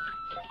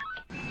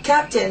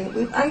 Captain,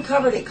 we've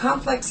uncovered a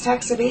complex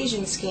tax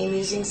evasion scheme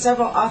using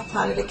several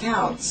off-planet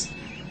accounts.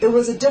 It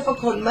was a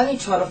difficult money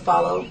trail to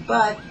follow,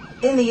 but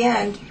in the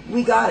end,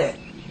 we got it.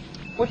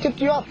 What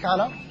tipped you off,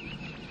 Connor?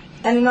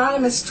 An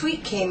anonymous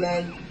tweet came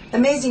in.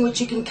 Amazing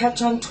what you can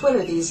catch on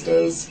Twitter these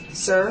days,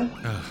 sir.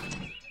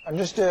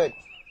 Understood.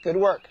 Good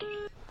work.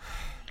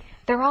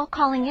 They're all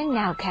calling in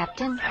now,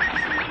 Captain.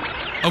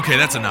 Okay,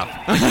 that's enough.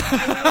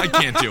 I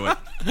can't do it.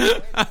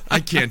 I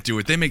can't do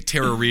it. They make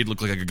Tara Reid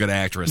look like a good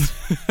actress.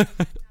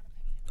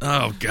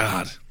 Oh,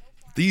 God.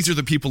 These are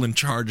the people in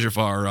charge of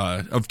our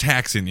of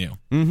taxing you.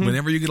 Mm-hmm.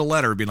 Whenever you get a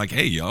letter being like,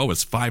 hey, you owe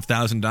us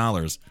 $5,000.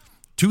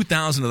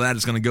 $2,000 of that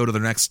is going to go to the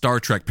next Star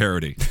Trek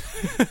parody.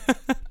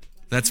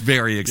 That's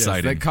very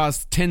exciting. Yes, that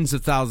costs tens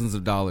of thousands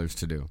of dollars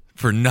to do.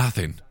 For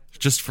nothing.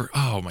 Just for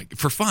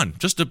fun.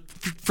 Just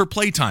for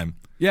playtime.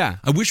 Yeah,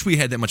 I wish we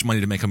had that much money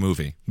to make a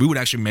movie. We would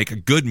actually make a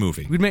good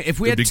movie. If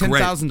we had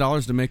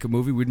 $10,000 to make a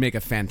movie, we'd make a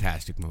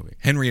fantastic movie.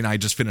 Henry and I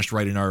just finished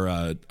writing our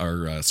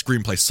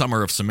screenplay,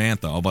 Summer of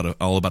Samantha,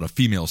 all about a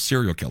female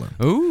serial killer.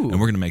 Ooh, and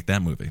we're going to make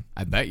that movie.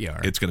 I bet you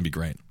are. It's going to be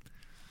great.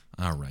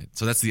 All right,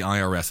 so that's the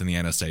IRS and the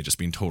NSA just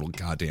being total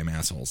goddamn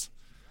assholes.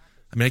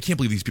 I mean, I can't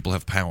believe these people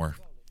have power.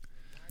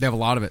 They have a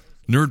lot of it.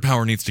 Nerd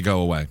power needs to go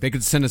away. They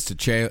could send us to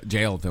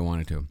jail if they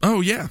wanted to.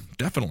 Oh yeah,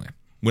 definitely.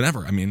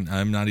 Whenever. I mean,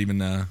 I'm not even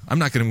going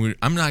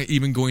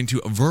to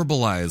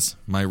verbalize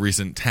my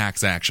recent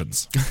tax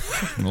actions.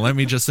 Let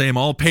me just say, I'm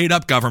all paid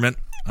up, government.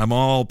 I'm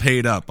all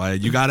paid up.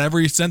 You got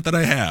every cent that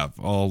I have.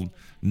 All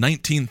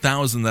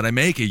 $19,000 that I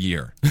make a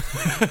year,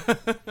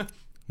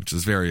 which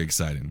is very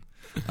exciting.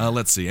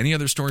 Let's see. Any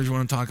other stories you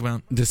want to talk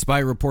about?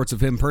 Despite reports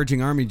of him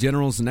purging army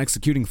generals and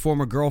executing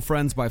former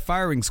girlfriends by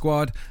firing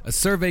squad, a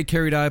survey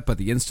carried out by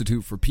the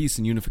Institute for Peace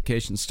and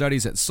Unification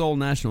Studies at Seoul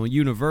National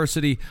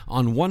University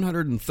on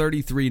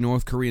 133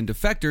 North Korean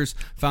defectors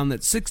found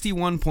that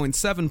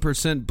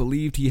 61.7%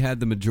 believed he had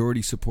the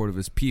majority support of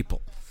his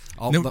people.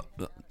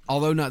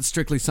 Although not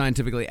strictly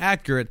scientifically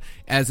accurate,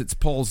 as it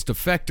polls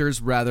defectors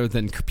rather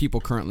than people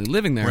currently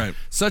living there, right.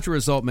 Such a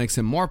result makes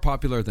him more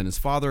popular than his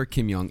father,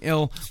 Kim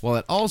Jong-il, while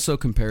it also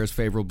compares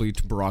favorably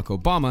to Barack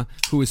Obama,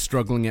 who is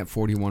struggling at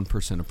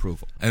 41%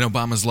 approval. And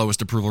Obama's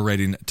lowest approval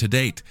rating to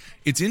date.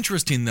 It's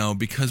interesting, though,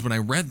 because when I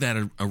read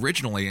that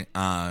originally,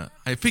 I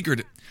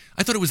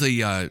thought it was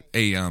a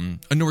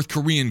North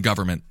Korean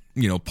government,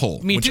 poll,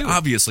 which too.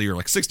 Obviously are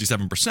like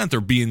 67%.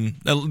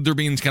 They're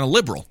being kind of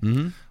liberal.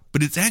 Mm-hmm.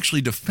 But it's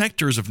actually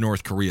defectors of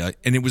North Korea,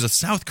 and it was a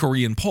South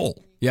Korean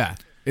poll. Yeah,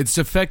 it's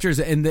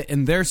defectors,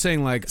 and they're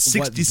saying like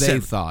what they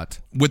thought.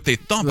 What they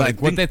thought,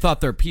 like what they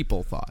thought their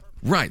people thought.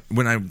 Right.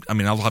 When I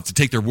mean, I'll have to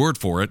take their word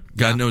for it.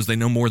 God knows they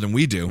know more than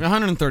we do.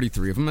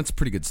 133 of them. That's a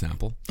pretty good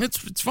sample.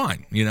 It's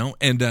fine,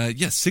 And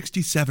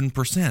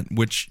 67%.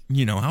 Which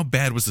how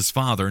bad was his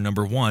father?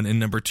 Number one, and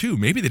number two,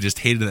 maybe they just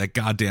hated that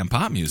goddamn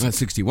pop music.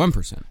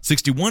 61%.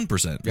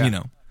 61%.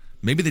 Yeah.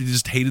 Maybe they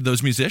just hated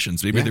those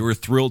musicians. Maybe they were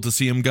thrilled to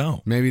see him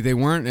go. Maybe they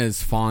weren't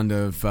as fond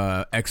of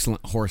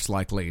Excellent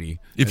Horse-Like Lady.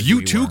 If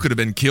U2 could have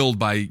been killed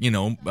by,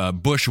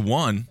 Bush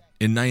 1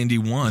 in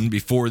 91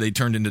 before they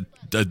turned into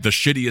the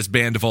shittiest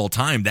band of all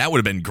time, that would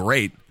have been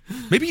great.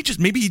 Maybe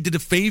he did a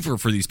favor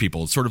for these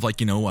people. It's sort of like,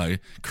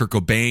 Kurt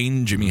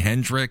Cobain, Jimi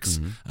Hendrix,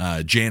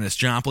 Janis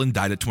Joplin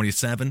died at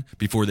 27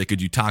 before they could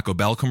do Taco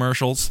Bell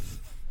commercials.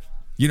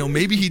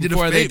 Maybe he did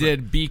before a favor. They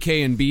did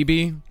BK and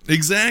BB.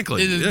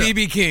 Exactly. This is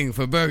BB King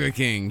for Burger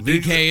King.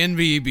 BK and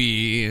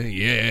BB.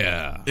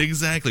 Yeah.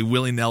 Exactly.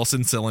 Willie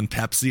Nelson selling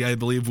Pepsi. I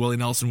believe Willie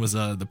Nelson was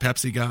the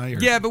Pepsi guy.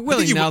 Yeah, but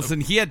Willie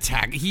Nelson, he had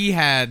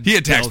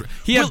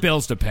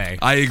bills to pay.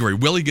 I agree.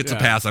 Willie gets a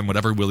pass on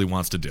whatever Willie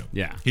wants to do.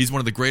 Yeah. He's one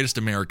of the greatest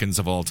Americans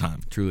of all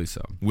time. Truly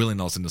so. Willie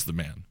Nelson is the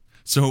man.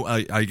 So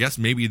I guess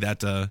maybe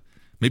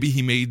maybe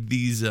he made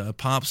these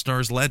pop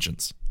stars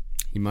legends.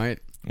 He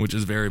might. Which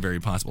is very, very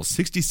possible.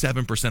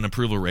 67%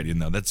 approval rating,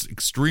 though. That's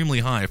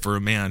extremely high for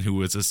a man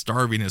who is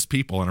starving his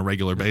people on a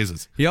regular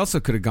basis. He also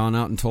could have gone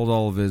out and told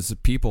all of his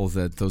people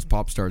that those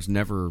pop stars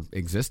never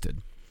existed.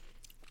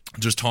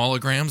 Just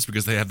holograms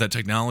because they have that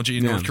technology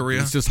in North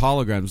Korea? It's just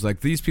holograms.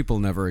 Like, these people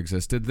never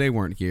existed. They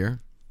weren't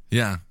here.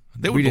 Yeah,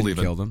 they would we believe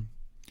didn't kill them.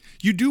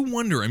 You do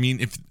wonder, I mean,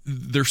 if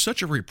they're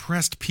such a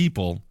repressed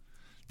people,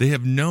 they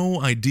have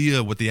no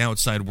idea what the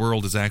outside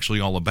world is actually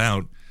all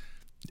about.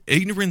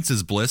 Ignorance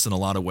is bliss in a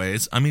lot of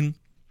ways. I mean,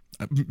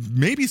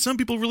 maybe some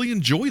people really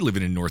enjoy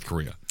living in North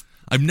Korea.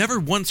 I've never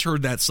once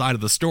heard that side of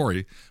the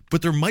story,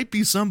 but there might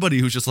be somebody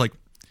who's just like,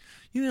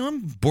 I'm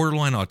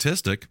borderline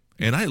autistic,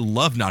 and I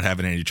love not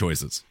having any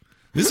choices.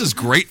 This is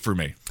great for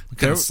me. I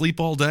kind of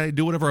sleep all day,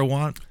 do whatever I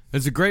want.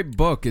 It's a great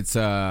book. It's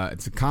a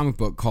comic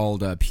book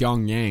called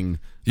Pyongyang,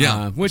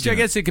 which I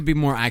guess it could be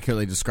more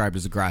accurately described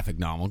as a graphic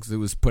novel because it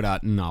was put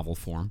out in novel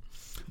form.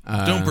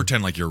 Don't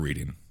pretend like you're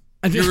reading.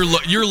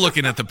 You're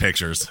looking at the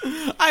pictures.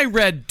 I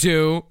read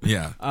too.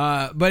 Yeah.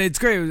 But it's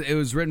great. It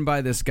was written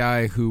by this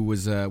guy who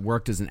was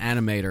worked as an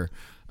animator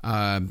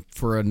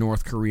for a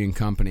North Korean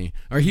company.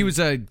 Or he was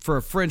for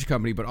a French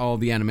company, but all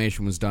the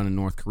animation was done in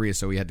North Korea,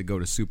 so he had to go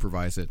to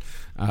supervise it.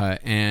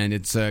 And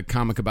it's a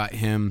comic about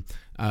him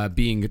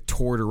being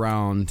toured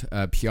around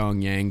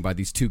Pyongyang by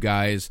these two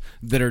guys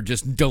that are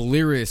just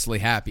deliriously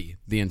happy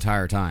the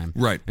entire time.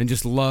 Right. And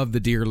just love the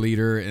dear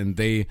leader, and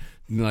they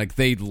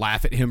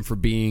laugh at him for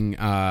being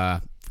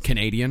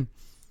Canadian.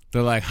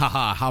 They're like,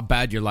 haha, how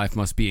bad your life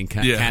must be in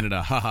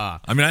Canada, haha.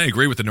 I mean, I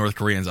agree with the North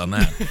Koreans on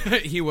that.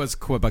 He was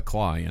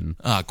Quebecoian.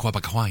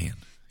 Quebecoian,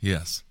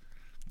 yes.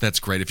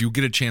 That's great. If you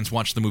get a chance,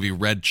 watch the movie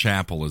Red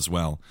Chapel as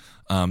well.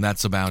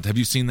 That's about, have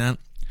you seen that?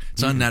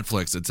 It's on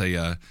Netflix.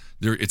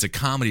 It's a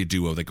comedy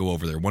duo that go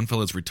over there. One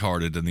fella's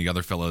retarded, and the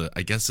other fella,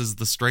 I guess, is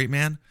the straight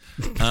man.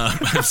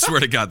 I swear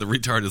to God, the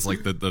retard is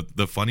like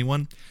the funny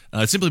one.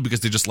 Simply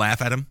because they just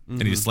laugh at him,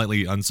 and he's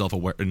slightly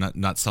unself-aware,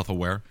 not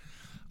self-aware.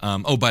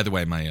 Oh, by the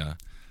way, my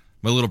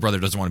little brother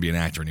doesn't want to be an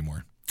actor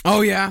anymore.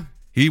 Oh yeah,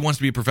 he wants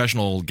to be a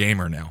professional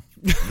gamer now.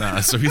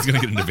 So he's going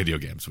to get into video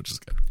games, which is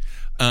good.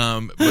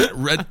 But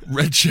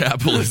Red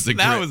Chapel is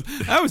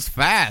that was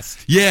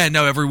fast. Yeah,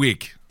 no, every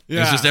week.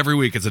 Yeah. It's just every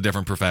week it's a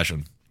different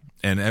profession.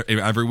 And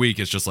every week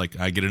it's just like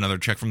I get another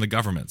check from the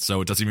government.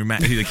 So it doesn't even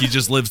matter. He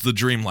just lives the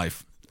dream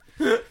life.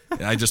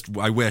 I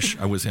wish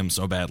I was him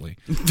so badly.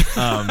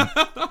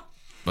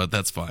 But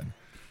that's fine.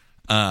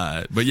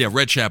 But yeah,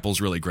 Red Chapel's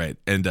really great.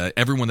 And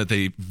everyone that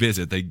they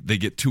visit, they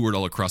get toured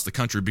all across the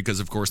country because,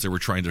 of course, they were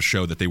trying to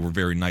show that they were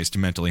very nice to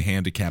mentally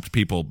handicapped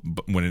people,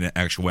 when in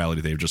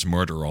actuality they would just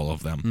murder all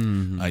of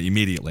them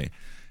immediately.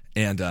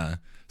 And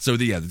so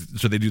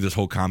they do this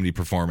whole comedy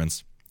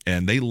performance,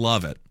 and they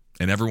love it.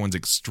 And everyone's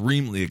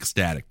extremely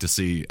ecstatic to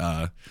see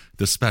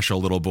the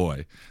special little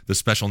boy, the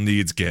special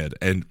needs kid.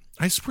 And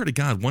I swear to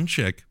God, one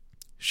chick,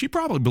 she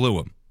probably blew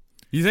him.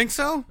 You think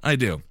so? I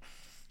do.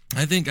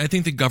 I think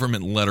the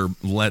government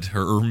let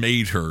her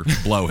made her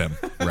blow him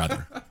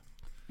rather.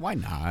 Why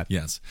not?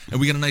 Yes.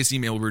 And we got a nice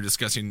email. We were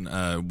discussing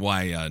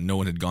why no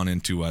one had gone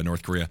into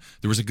North Korea.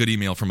 There was a good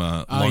email from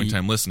a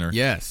longtime listener.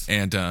 Yes.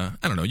 And I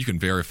don't know. You can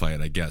verify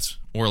it, I guess.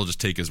 Or I'll just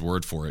take his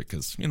word for it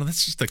because,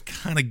 that's just the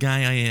kind of guy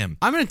I am.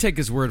 I'm going to take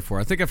his word for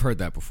it. I think I've heard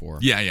that before.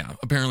 Yeah.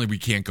 Apparently we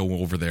can't go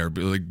over there.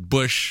 But like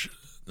Bush,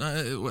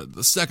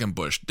 the second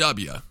Bush,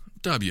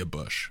 W.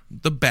 Bush,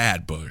 the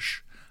bad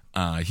Bush.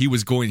 He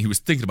was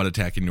thinking about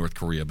attacking North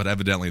Korea, but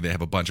evidently they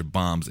have a bunch of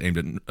bombs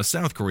aimed at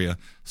South Korea.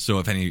 So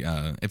if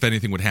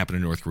anything would happen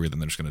in North Korea, then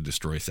they're just going to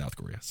destroy South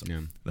Korea. So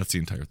that's the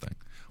entire thing,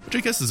 which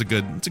I guess is a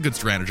good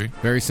strategy.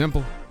 Very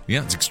simple.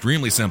 Yeah, it's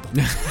extremely simple.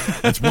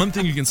 That's one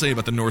thing you can say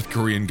about the North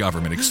Korean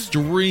government.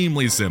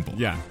 Extremely simple.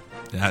 Yeah,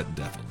 that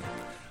definitely.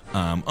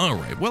 All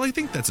right. Well, I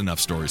think that's enough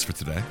stories for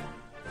today.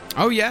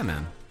 Oh yeah,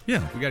 man.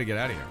 Yeah. We got to get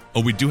out of here.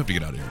 Oh, we do have to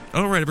get out of here.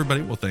 All right,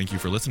 everybody. Well, thank you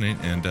for listening.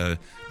 And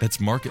that's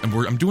Mark.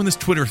 I'm doing this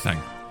Twitter thing.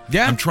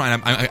 Yeah. I'm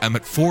trying. I'm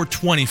at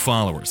 420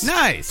 followers.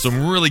 Nice. So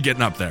I'm really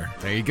getting up there.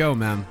 There you go,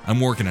 man. I'm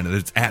working on it.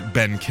 It's at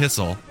Ben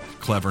Kissel.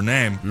 Clever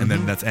name. Mm-hmm. And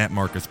then that's at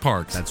Marcus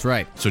Parks. That's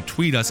right. So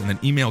tweet us and then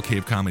email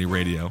Cave Comedy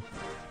Radio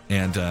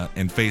and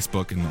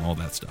Facebook and all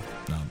that stuff.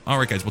 All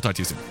right, guys. We'll talk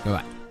to you soon.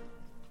 Bye-bye.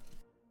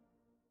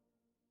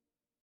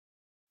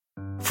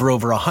 For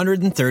over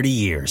 130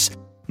 years,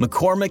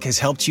 McCormick has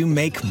helped you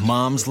make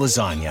Mom's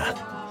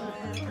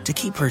lasagna to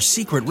keep her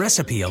secret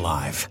recipe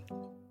alive.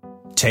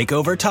 Take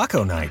over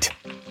taco night.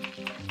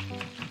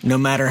 No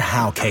matter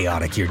how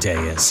chaotic your day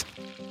is.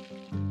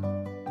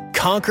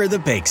 Conquer the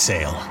bake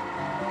sale,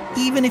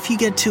 even if you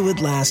get to it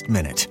last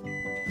minute.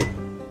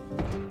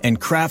 And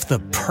craft the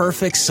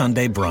perfect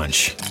Sunday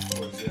brunch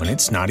when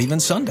it's not even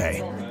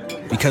Sunday.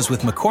 Because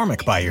with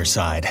McCormick by your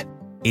side,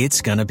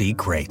 it's gonna be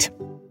great.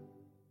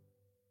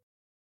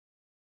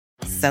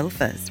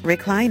 Sofas,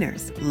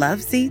 recliners,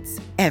 love seats,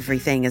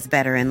 everything is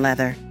better in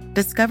leather.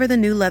 Discover the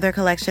new leather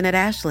collection at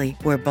Ashley,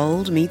 where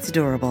bold meets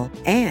durable.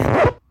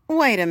 And,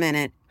 wait a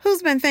minute,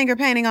 who's been finger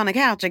painting on the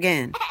couch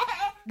again?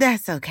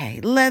 That's okay,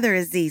 leather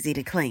is easy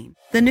to clean.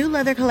 The new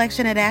leather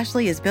collection at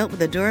Ashley is built with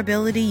the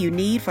durability you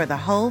need for the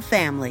whole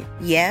family.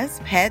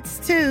 Yes, pets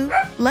too.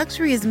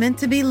 Luxury is meant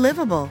to be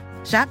livable.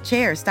 Shop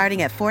chairs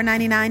starting at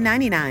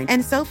 $499.99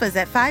 and sofas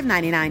at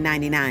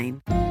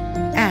 $599.99.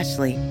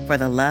 Ashley, for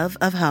the love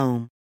of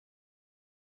home.